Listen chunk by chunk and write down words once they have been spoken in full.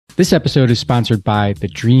This episode is sponsored by The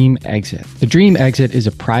Dream Exit. The Dream Exit is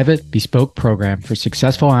a private, bespoke program for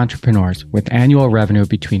successful entrepreneurs with annual revenue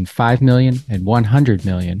between $5 million and $100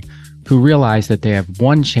 million who realize that they have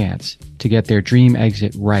one chance to get their dream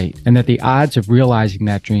exit right, and that the odds of realizing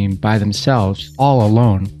that dream by themselves, all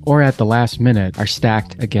alone, or at the last minute are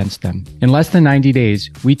stacked against them. In less than 90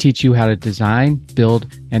 days, we teach you how to design, build,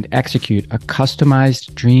 and execute a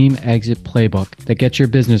customized dream exit playbook that gets your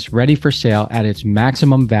business ready for sale at its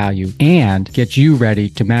maximum value and gets you ready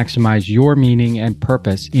to maximize your meaning and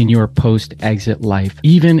purpose in your post-exit life,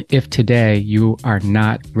 even if today you are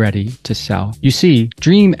not ready to sell. You see,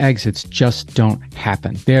 dream exits just don't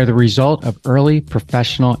happen. They are the result of early,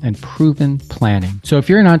 professional, and proven planning. So if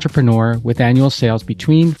you're an entrepreneur with annual sales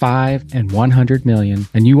between 5 and 100 million,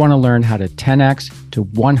 and you want to learn how to 10x to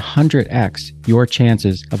 100x your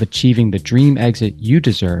chances of achieving the dream exit you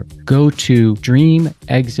deserve, go to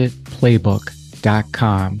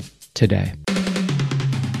dreamexitplaybook.com today.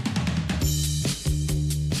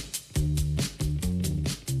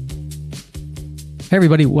 Hey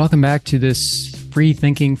everybody, welcome back to this Free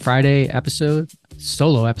Thinking Friday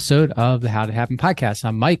solo episode of the How Did It Happen podcast.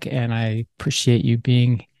 I'm Mike, and I appreciate you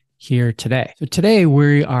being here today. So today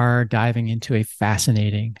we are diving into a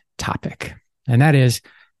fascinating topic, and that is,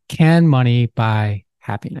 can money buy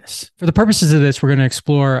happiness? For the purposes of this, we're going to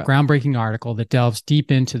explore a groundbreaking article that delves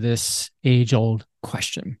deep into this age-old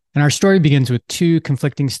question. And our story begins with two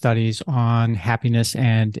conflicting studies on happiness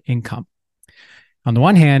and income. On the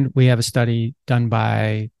one hand, we have a study done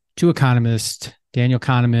by two economists, Daniel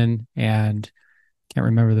Kahneman and can't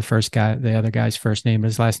remember the other guy's first name, but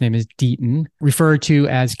his last name is Deaton, referred to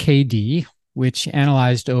as KD, which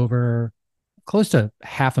analyzed over close to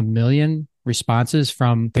 500,000 responses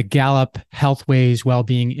from the Gallup Healthways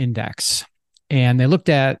Wellbeing Index. And they looked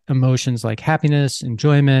at emotions like happiness,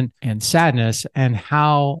 enjoyment, and sadness, and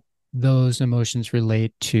how those emotions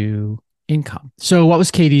relate to income. So what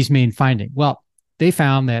was KD's main finding? Well, they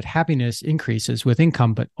found that happiness increases with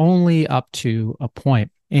income, but only up to a point.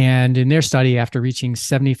 And in their study, after reaching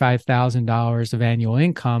 $75,000 of annual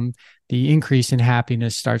income, the increase in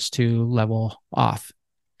happiness starts to level off.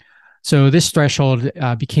 So this threshold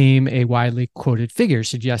became a widely quoted figure,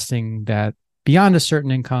 suggesting that beyond a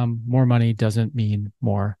certain income, more money doesn't mean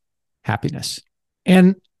more happiness.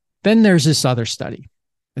 And then there's this other study.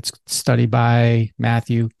 It's a study by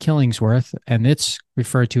Matthew Killingsworth, and it's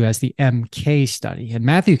referred to as the MK study. And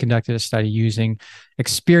Matthew conducted a study using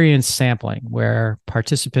experience sampling, where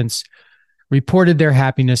participants reported their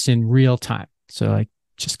happiness in real time. So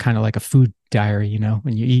just kind of like a food diary,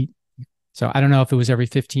 when you eat. So I don't know if it was every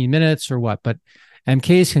 15 minutes or what, but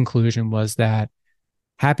MK's conclusion was that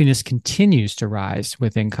happiness continues to rise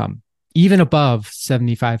with income, even above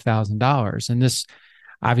 $75,000. And this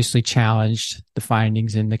obviously challenged the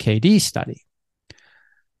findings in the KD study.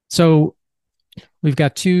 So we've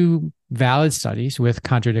got two valid studies with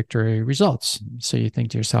contradictory results. So you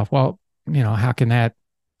think to yourself, well, how can that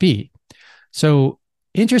be? So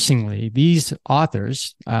interestingly, these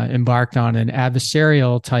authors embarked on an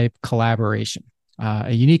adversarial type collaboration,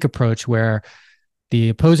 a unique approach where the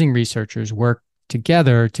opposing researchers work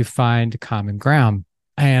together to find common ground.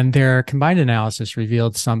 And their combined analysis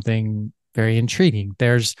revealed something very intriguing.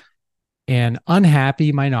 There's an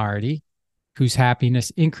unhappy minority whose happiness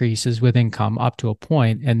increases with income up to a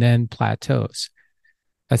point and then plateaus.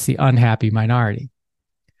 That's the unhappy minority.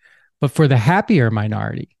 But for the happier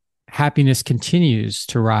minority, happiness continues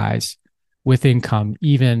to rise with income,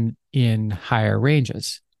 even in higher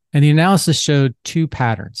ranges. And the analysis showed two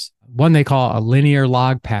patterns. One they call a linear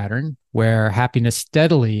log pattern, where happiness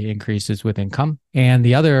steadily increases with income, and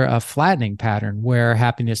the other a flattening pattern, where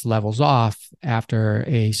happiness levels off after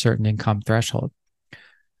a certain income threshold.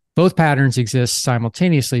 Both patterns exist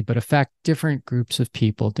simultaneously, but affect different groups of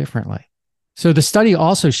people differently. So the study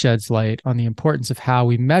also sheds light on the importance of how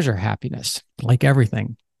we measure happiness. Like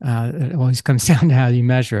everything, it always comes down to how you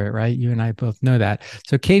measure it, right? You and I both know that.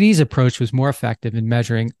 So KD's approach was more effective in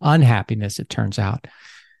measuring unhappiness, it turns out,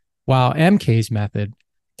 while MK's method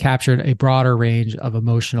captured a broader range of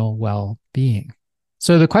emotional well-being.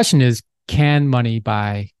 So the question is, can money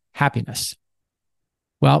buy happiness?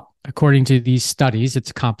 Well, according to these studies, it's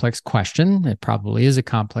a complex question. It probably is a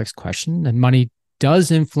complex question, and money does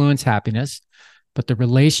influence happiness, but the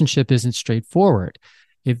relationship isn't straightforward.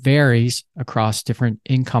 It varies across different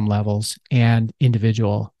income levels and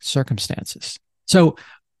individual circumstances. So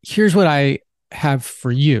here's what I have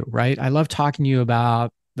for you, right? I love talking to you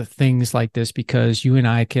about the things like this because you and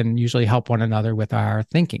I can usually help one another with our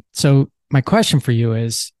thinking. So my question for you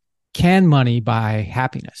is, can money buy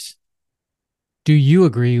happiness? Do you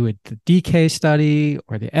agree with the DK study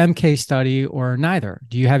or the MK study or neither?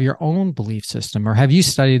 Do you have your own belief system or have you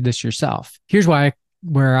studied this yourself? Here's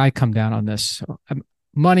where I come down on this.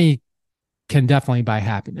 Money can definitely buy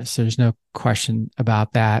happiness. There's no question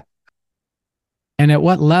about that. And at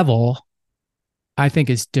what level, I think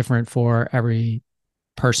is different for every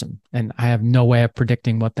person. And I have no way of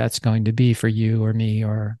predicting what that's going to be for you or me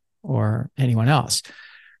or anyone else.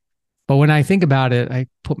 But when I think about it, I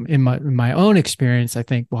put in my own experience, I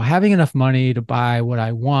think, well, having enough money to buy what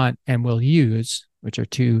I want and will use, which are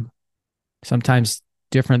two sometimes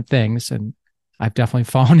different things. And I've definitely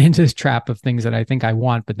fallen into this trap of things that I think I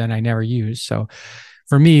want, but then I never use. So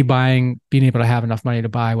for me, being able to have enough money to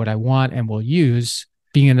buy what I want and will use,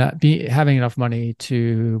 having enough money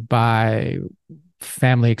to buy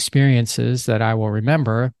family experiences that I will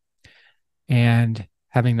remember, and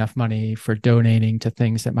having enough money for donating to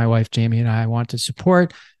things that my wife, Jamie, and I want to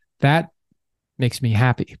support, that makes me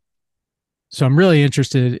happy. So I'm really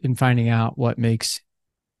interested in finding out what makes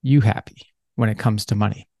you happy when it comes to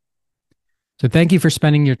money. So thank you for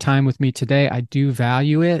spending your time with me today. I do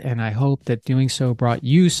value it, and I hope that doing so brought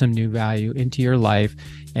you some new value into your life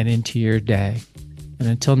and into your day. And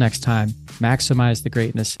until next time, maximize the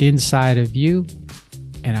greatness inside of you,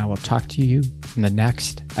 and I will talk to you in the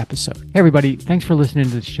next episode. Hey, everybody. Thanks for listening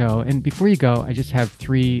to the show. And before you go, I just have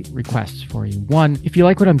 3 requests for you. 1, if you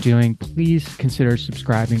like what I'm doing, please consider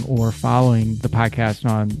subscribing or following the podcast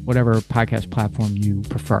on whatever podcast platform you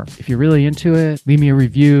prefer. If you're really into it, leave me a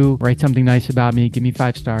review, write something nice about me, give me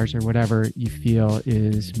 5 stars or whatever you feel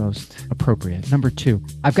is most appropriate. Number 2,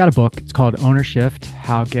 I've got a book. It's called Ownershift: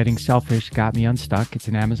 How Getting Selfish Got Me Unstuck. It's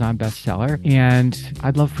an Amazon bestseller, and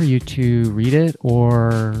I'd love for you to read it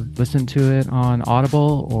or listen to it on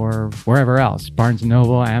Audible or wherever else, Barnes &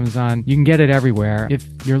 Noble, Amazon. You can get it everywhere. If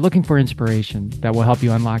you're looking for inspiration that will help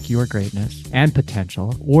you unlock your greatness and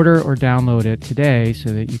potential, order or download it today so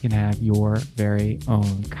that you can have your very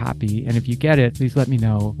own copy. And if you get it, please let me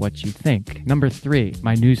know what you think. Number 3,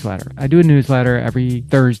 my newsletter. I do a newsletter every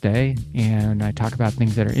Thursday, and I talk about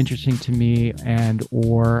things that are interesting to me, and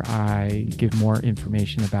or I give more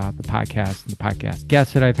information about the podcast and the podcast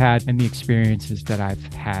guests that I've had and the experiences that I've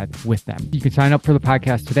had with them. You can sign up for the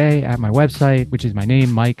podcast today at my website, which is my name,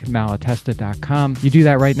 MikeMalatesta.com. You do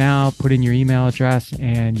that right now, put in your email address,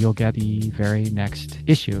 and you'll get the very next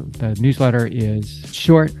issue. The newsletter is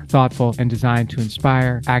short, thoughtful, and designed to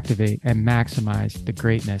inspire, activate, and maximize the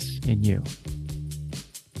greatness in you.